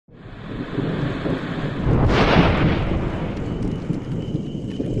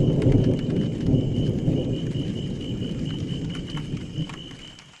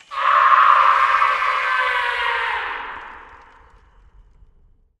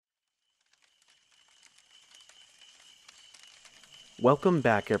Welcome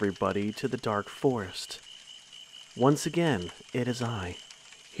back, everybody, to the Dark Forest. Once again, it is I,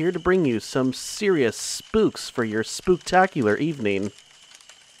 here to bring you some serious spooks for your spooktacular evening.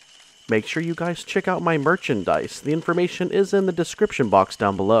 Make sure you guys check out my merchandise. The information is in the description box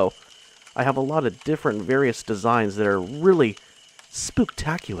down below. I have a lot of different various designs that are really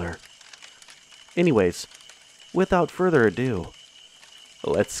spooktacular. Anyways, without further ado,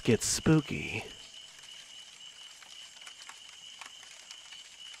 let's get spooky.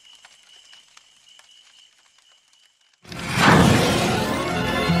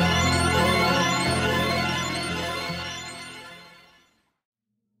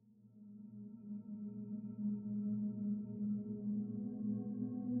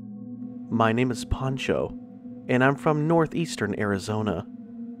 My name is Pancho, and I'm from northeastern Arizona,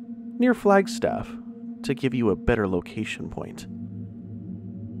 near Flagstaff, to give you a better location point.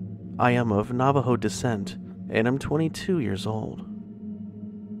 I am of Navajo descent, and I'm 22 years old.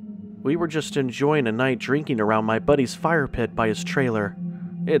 We were just enjoying a night drinking around my buddy's fire pit by his trailer.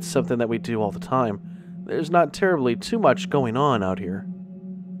 It's something that we do all the time. There's not terribly too much going on out here.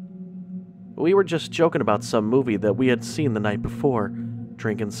 We were just joking about some movie that we had seen the night before,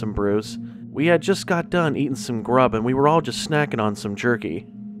 drinking some brews. We had just got done eating some grub and we were all just snacking on some jerky.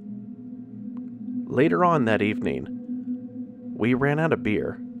 Later on that evening, we ran out of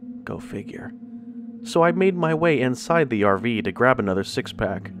beer. Go figure. So I made my way inside the RV to grab another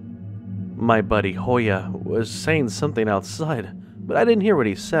six-pack. My buddy Hoya was saying something outside, but I didn't hear what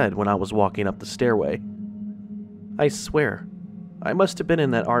he said when I was walking up the stairway. I swear, I must have been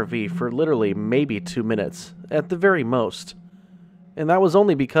in that RV for literally maybe 2 minutes, at the very most. And that was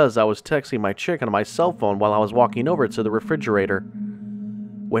only because I was texting my chick on my cell phone while I was walking over to the refrigerator.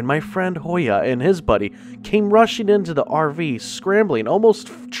 When my friend Hoya and his buddy came rushing into the RV, scrambling, almost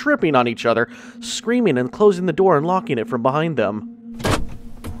tripping on each other, screaming and closing the door and locking it from behind them.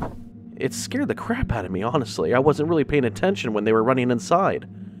 It scared the crap out of me, honestly. I wasn't really paying attention when they were running inside.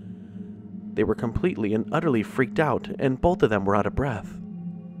 They were completely and utterly freaked out, and both of them were out of breath.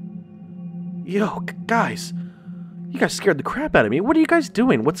 Yo, guys! You guys scared the crap out of me. What are you guys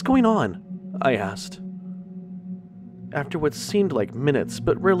doing? What's going on? I asked. After what seemed like minutes,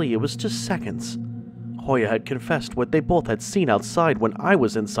 but really it was just seconds, Hoya had confessed what they both had seen outside when I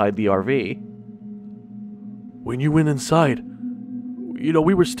was inside the RV. When you went inside,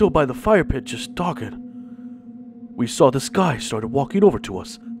 we were still by the fire pit just talking. We saw this guy started walking over to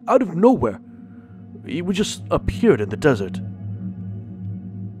us, out of nowhere. He just appeared in the desert.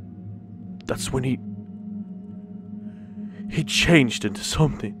 That's when he changed into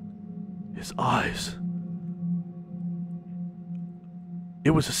something. His eyes.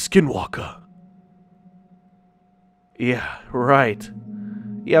 It was a Skinwalker. Yeah, right.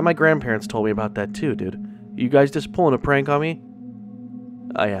 Yeah, my grandparents told me about that too, dude. You guys just pulling a prank on me?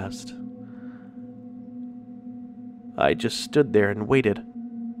 I asked. I just stood there and waited.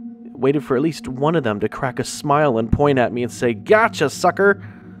 Waited for at least one of them to crack a smile and point at me and say, "Gotcha, sucker!"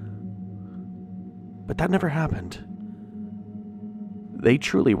 But that never happened. They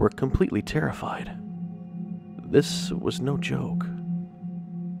truly were completely terrified. This was no joke.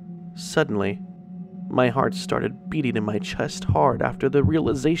 Suddenly, my heart started beating in my chest hard after the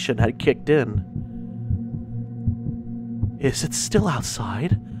realization had kicked in. "Is it still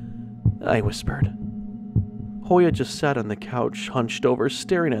outside?" I whispered. Hoya just sat on the couch, hunched over,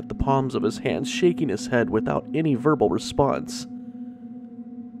 staring at the palms of his hands, shaking his head without any verbal response.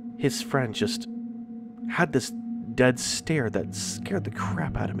 His friend just had this dead stare that scared the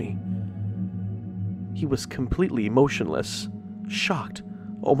crap out of me. He was completely emotionless, shocked,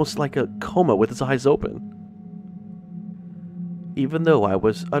 almost like a coma with his eyes open. Even though I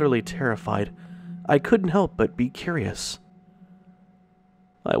was utterly terrified, I couldn't help but be curious.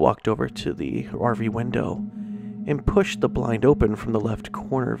 I walked over to the RV window and pushed the blind open from the left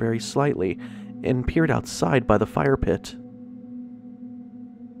corner very slightly and peered outside by the fire pit.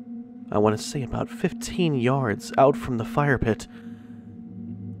 I want to say about 15 yards out from the fire pit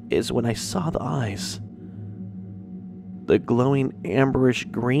is when I saw the eyes. The glowing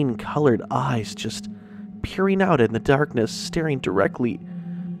amberish green colored eyes just peering out in the darkness, staring directly.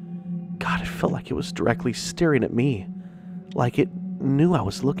 God, it felt like it was directly staring at me, like it knew I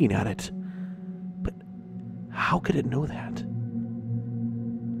was looking at it. But how could it know that?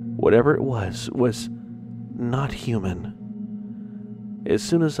 Whatever it was not human. As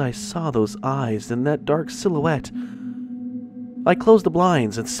soon as I saw those eyes and that dark silhouette, I closed the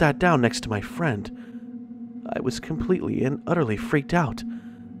blinds and sat down next to my friend. I was completely and utterly freaked out.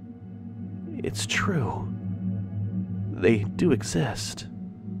 It's true. They do exist.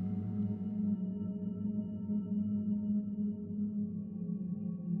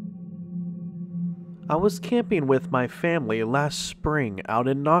 I was camping with my family last spring out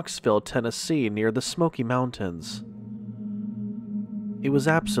in Knoxville, Tennessee, near the Smoky Mountains. It was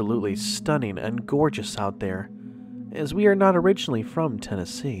absolutely stunning and gorgeous out there, as we are not originally from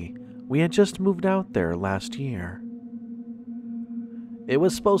Tennessee. We had just moved out there last year. It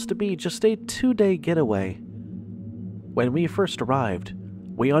was supposed to be just a 2-day getaway. When we first arrived,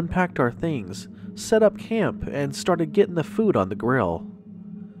 we unpacked our things, set up camp, and started getting the food on the grill.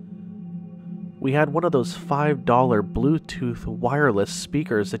 We had one of those $5 Bluetooth wireless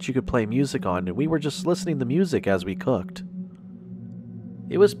speakers that you could play music on, and we were just listening to music as we cooked.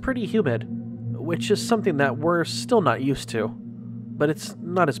 It was pretty humid, which is something that we're still not used to, but it's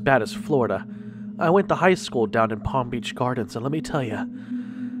not as bad as Florida. I went to high school down in Palm Beach Gardens, and let me tell you,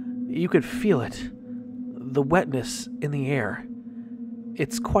 you could feel it. The wetness in the air.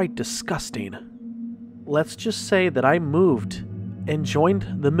 It's quite disgusting. Let's just say that I moved and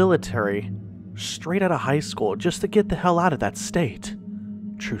joined the military straight out of high school just to get the hell out of that state.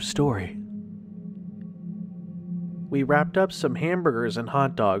 True story. We wrapped up some hamburgers and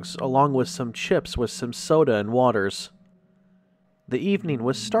hot dogs along with some chips with some soda and waters. The evening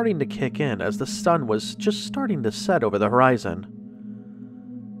was starting to kick in as the sun was just starting to set over the horizon.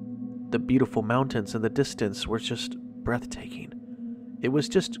 The beautiful mountains in the distance were just breathtaking. It was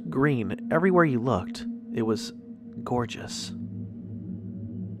just green everywhere you looked. It was gorgeous.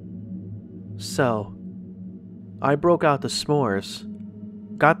 So, I broke out the s'mores,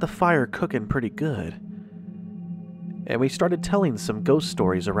 got the fire cooking pretty good, and we started telling some ghost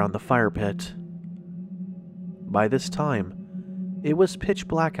stories around the fire pit. By this time, it was pitch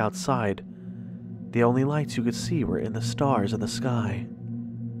black outside. The only lights you could see were in the stars in the sky.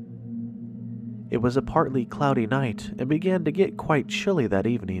 It was a partly cloudy night and began to get quite chilly that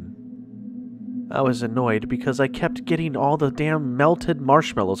evening. I was annoyed because I kept getting all the damn melted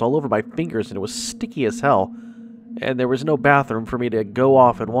marshmallows all over my fingers and it was sticky as hell, and there was no bathroom for me to go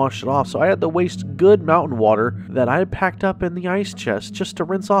off and wash it off, so I had to waste good mountain water that I had packed up in the ice chest just to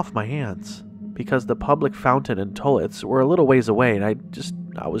rinse off my hands, because the public fountain and toilets were a little ways away and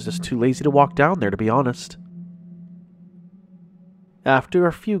I was just too lazy to walk down there, to be honest. After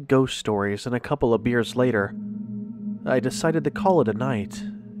a few ghost stories and a couple of beers later, I decided to call it a night,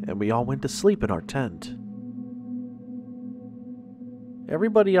 and we all went to sleep in our tent.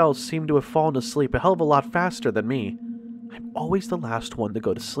 Everybody else seemed to have fallen asleep a hell of a lot faster than me. I'm always the last one to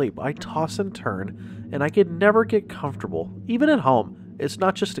go to sleep. I toss and turn, and I can never get comfortable. Even at home, it's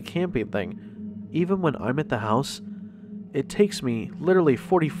not just a camping thing. Even when I'm at the house, it takes me literally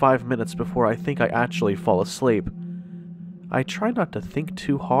 45 minutes before I think I actually fall asleep. I try not to think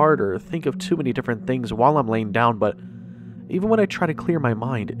too hard or think of too many different things while I'm laying down, but even when I try to clear my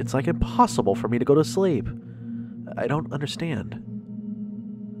mind, it's like impossible for me to go to sleep. I don't understand.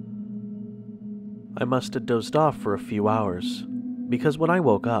 I must have dozed off for a few hours, because when I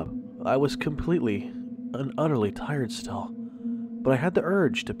woke up, I was completely and utterly tired still, but I had the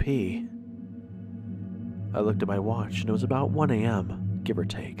urge to pee. I looked at my watch and it was about 1 a.m., give or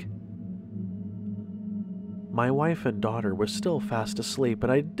take. My wife and daughter were still fast asleep,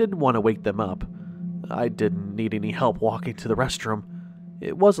 and I didn't want to wake them up. I didn't need any help walking to the restroom.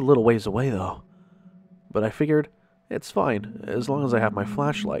 It was a little ways away, though. But I figured, it's fine, as long as I have my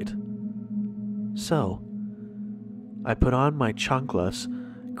flashlight. So, I put on my chanclas,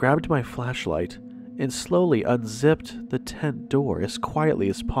 grabbed my flashlight, and slowly unzipped the tent door as quietly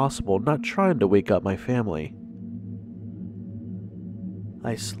as possible, not trying to wake up my family.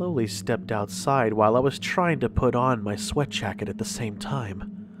 I slowly stepped outside while I was trying to put on my sweat jacket at the same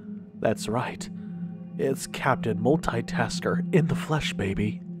time. That's right. It's Captain Multitasker in the flesh,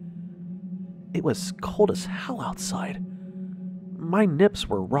 baby. It was cold as hell outside. My nips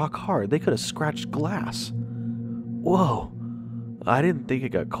were rock hard. They could have scratched glass. Whoa. I didn't think it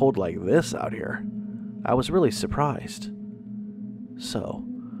got cold like this out here. I was really surprised. So,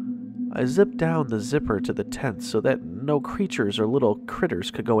 I zipped down the zipper to the tent so that no creatures or little critters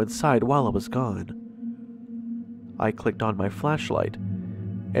could go inside while I was gone. I clicked on my flashlight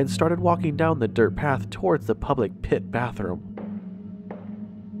and started walking down the dirt path towards the public pit bathroom.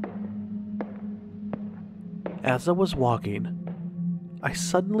 As I was walking, I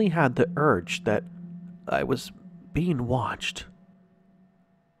suddenly had the urge that I was being watched.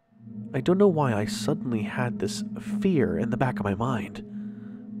 I don't know why I suddenly had this fear in the back of my mind,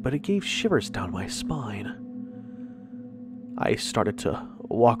 but it gave shivers down my spine. I started to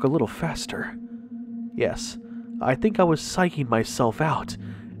walk a little faster. Yes, I think I was psyching myself out,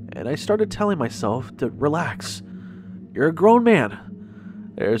 and I started telling myself to relax. You're a grown man.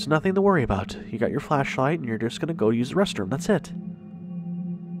 There's nothing to worry about. You got your flashlight and you're just gonna go use the restroom. That's it.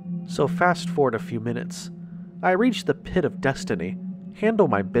 So fast forward a few minutes. I reach the pit of destiny, handle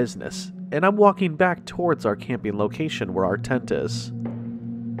my business, and I'm walking back towards our camping location where our tent is.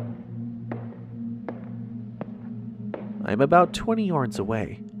 I'm about 20 yards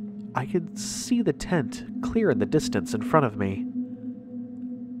away. I could see the tent clear in the distance in front of me.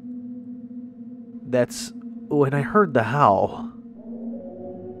 That's when I heard the howl.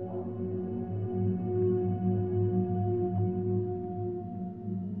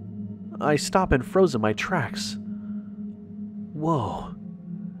 I stop and froze in my tracks. Whoa.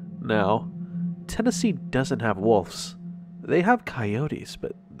 Now, Tennessee doesn't have wolves. They have coyotes,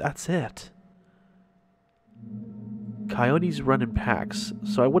 but that's it. Coyotes run in packs,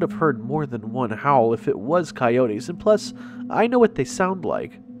 so I would have heard more than one howl if it was coyotes, and plus, I know what they sound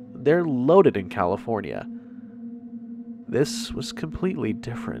like. They're loaded in California. This was completely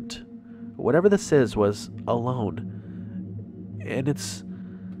different. Whatever this is was alone. And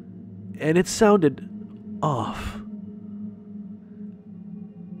it sounded off.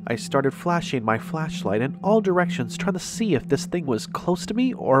 I started flashing my flashlight in all directions, trying to see if this thing was close to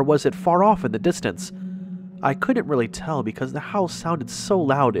me or was it far off in the distance. I couldn't really tell because the howl sounded so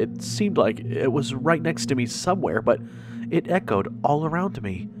loud it seemed like it was right next to me somewhere, but it echoed all around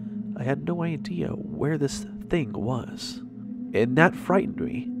me. I had no idea where this thing was, and that frightened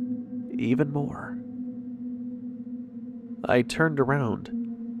me even more. I turned around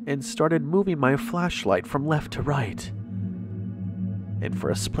and started moving my flashlight from left to right. And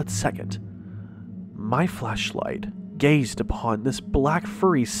for a split second, my flashlight gazed upon this black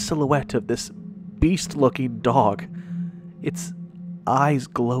furry silhouette of this beast-looking dog. Its eyes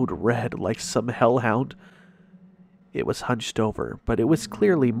glowed red like some hellhound. It was hunched over, but it was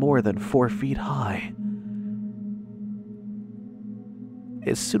clearly more than 4 feet high.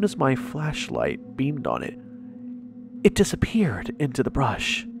 As soon as my flashlight beamed on it, it disappeared into the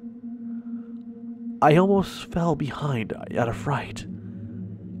brush. I almost fell behind out of fright.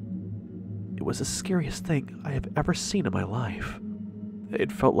 It was the scariest thing I have ever seen in my life.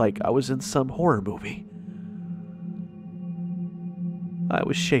 It felt like I was in some horror movie. I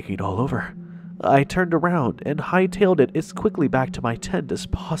was shaking all over. I turned around and hightailed it as quickly back to my tent as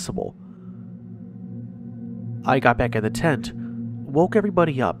possible. I got back in the tent, woke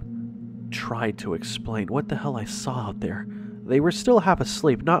everybody up, tried to explain what the hell I saw out there. They were still half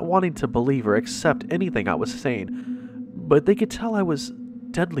asleep, not wanting to believe or accept anything I was saying, but they could tell I was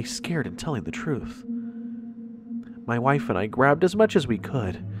deadly scared and telling the truth. My wife and I grabbed as much as we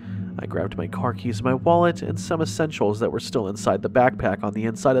could. I grabbed my car keys, my wallet, and some essentials that were still inside the backpack on the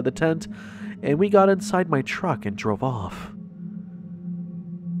inside of the tent, and we got inside my truck and drove off.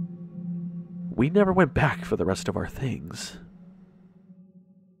 We never went back for the rest of our things.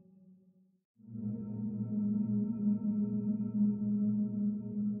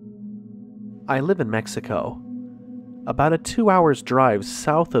 I live in Mexico, about a 2 hours drive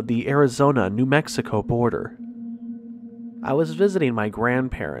south of the Arizona-New Mexico border. I was visiting my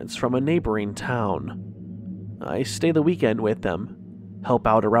grandparents from a neighboring town. I stay the weekend with them, help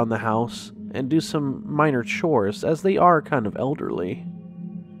out around the house, and do some minor chores as they are kind of elderly.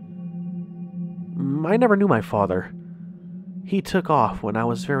 I never knew my father. He took off when I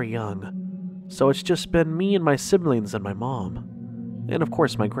was very young, so it's just been me and my siblings and my mom. And of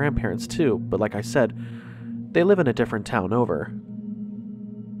course my grandparents too, but like I said, they live in a different town over.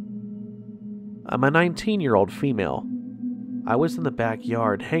 I'm a 19-year-old female. I was in the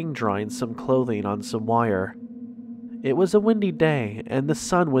backyard hang-drying some clothing on some wire. It was a windy day and the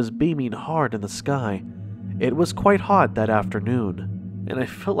sun was beaming hard in the sky. It was quite hot that afternoon, and I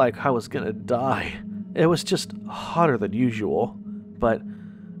felt like I was gonna die. It was just hotter than usual, but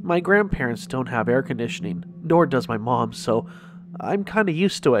my grandparents don't have air conditioning, nor does my mom, so I'm kinda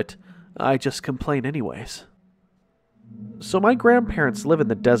used to it. I just complain anyways. So my grandparents live in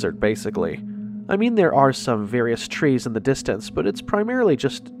the desert, basically. I mean, there are some various trees in the distance, but it's primarily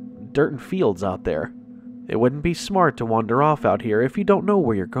just dirt and fields out there. It wouldn't be smart to wander off out here if you don't know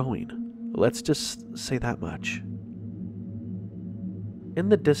where you're going. Let's just say that much. In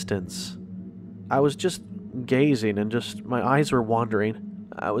the distance, I was just gazing and my eyes were wandering.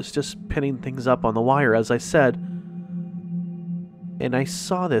 I was just pinning things up on the wire, as I said. And I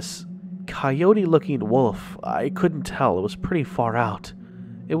saw this coyote-looking wolf. I couldn't tell. It was pretty far out.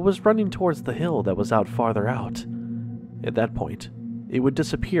 It was running towards the hill that was out farther out. At that point, it would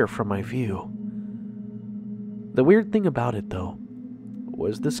disappear from my view. The weird thing about it, though,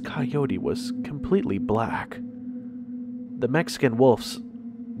 was this coyote was completely black. The Mexican wolves,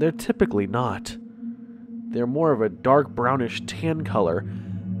 they're typically not. They're more of a dark brownish tan color,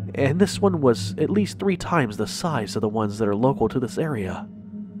 and this one was at least 3 times the size of the ones that are local to this area.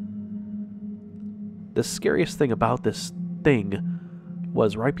 The scariest thing about this thing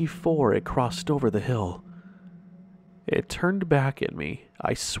was right before it crossed over the hill. It turned back at me,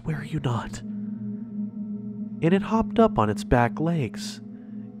 I swear you not. And it hopped up on its back legs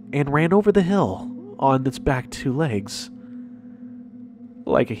and ran over the hill on its back 2 legs.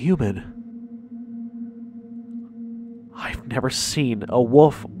 Like a human. I've never seen a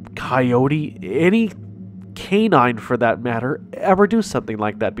wolf, coyote, any canine for that matter, ever do something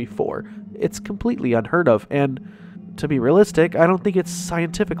like that before. It's completely unheard of, and to be realistic, I don't think it's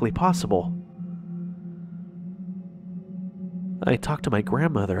scientifically possible. I talked to my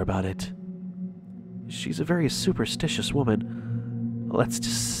grandmother about it. She's a very superstitious woman. Let's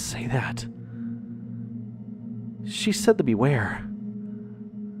just say that. She said to beware.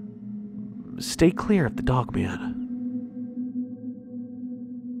 Stay clear of the Dogman.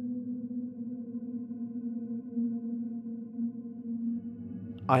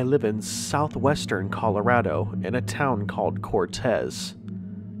 I live in southwestern Colorado in a town called Cortez.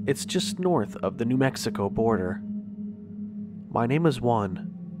 It's just north of the New Mexico border. My name is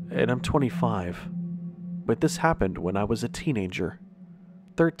Juan, and I'm 25, but this happened when I was a teenager,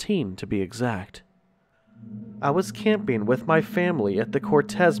 13 to be exact. I was camping with my family at the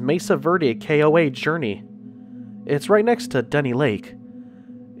Cortez Mesa Verde KOA journey. It's right next to Denny Lake.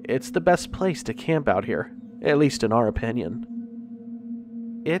 It's the best place to camp out here, at least in our opinion.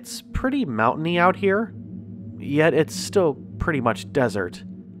 It's pretty mountainy out here, yet it's still pretty much desert.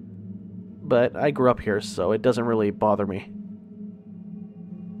 But I grew up here, so it doesn't really bother me.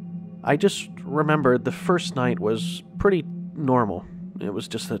 I just remember the first night was pretty normal. It was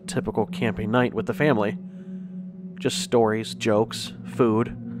just a typical camping night with the family. Just stories, jokes, food,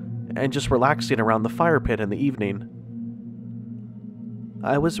 and just relaxing around the fire pit in the evening.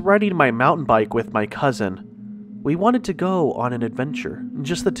 I was riding my mountain bike with my cousin. We wanted to go on an adventure,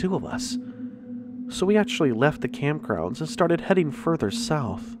 just the 2 of us. So we actually left the campgrounds and started heading further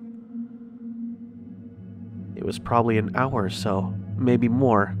south. It was probably an hour or so, maybe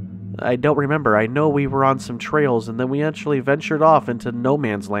more. I don't remember. I know we were on some trails and then we actually ventured off into no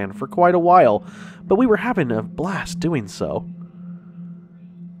man's land for quite a while, but we were having a blast doing so.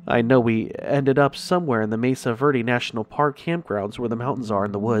 I know we ended up somewhere in the Mesa Verde National Park campgrounds where the mountains are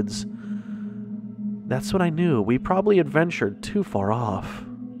in the woods. That's when I knew we probably had ventured too far off.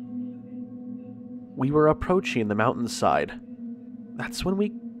 We were approaching the mountainside. That's when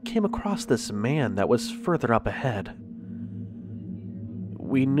we came across this man that was further up ahead.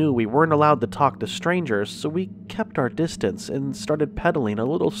 We knew we weren't allowed to talk to strangers, so we kept our distance and started pedaling a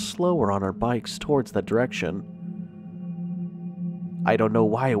little slower on our bikes towards that direction. I don't know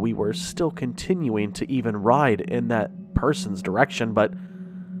why we were still continuing to even ride in that person's direction, but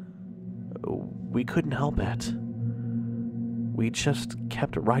we couldn't help it. We just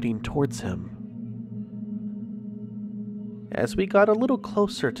kept riding towards him. As we got a little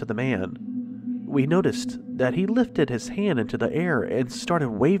closer to the man, we noticed that he lifted his hand into the air and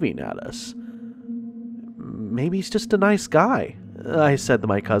started waving at us. Maybe he's just a nice guy, I said to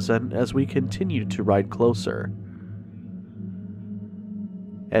my cousin as we continued to ride closer.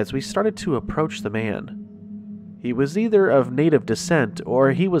 As we started to approach the man, he was either of native descent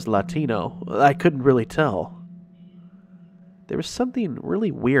or he was Latino. I couldn't really tell. There was something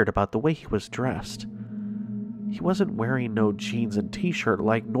really weird about the way he was dressed. He wasn't wearing no jeans and t-shirt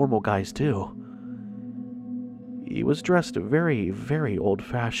like normal guys do. He was dressed very, very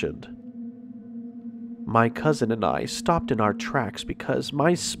old-fashioned. My cousin and I stopped in our tracks because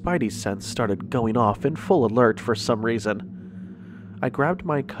my spidey sense started going off in full alert for some reason. I grabbed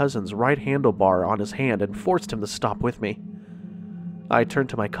my cousin's right handlebar on his hand and forced him to stop with me. I turned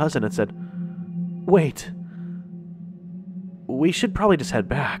to my cousin and said, "Wait. We should probably just head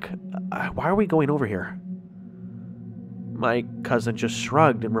back. Why are we going over here?" My cousin just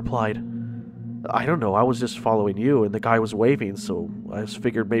shrugged and replied, "I don't know, I was just following you and the guy was waving, so I just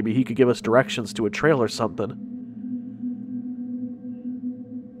figured maybe he could give us directions to a trail or something."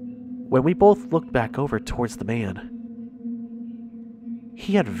 When we both looked back over towards the man,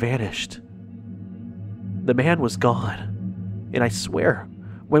 he had vanished. The man was gone, and I swear,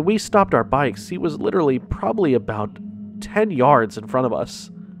 when we stopped our bikes, he was literally probably about 10 yards in front of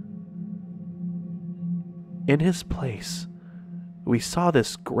us. In his place, we saw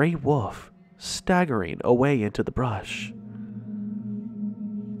this gray wolf staggering away into the brush.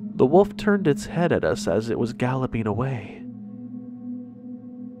 The wolf turned its head at us as it was galloping away.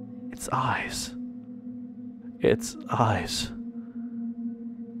 Its eyes.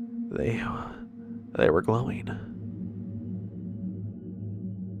 They were glowing.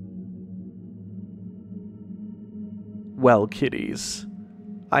 Well, kiddies,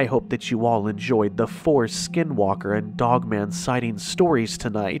 I hope that you all enjoyed the 4 Skinwalker and Dogman sighting stories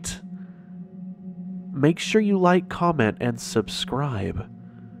tonight. Make sure you like, comment, and subscribe.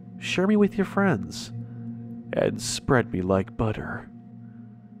 Share me with your friends. And spread me like butter.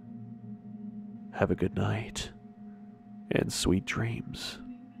 Have a good night. And sweet dreams.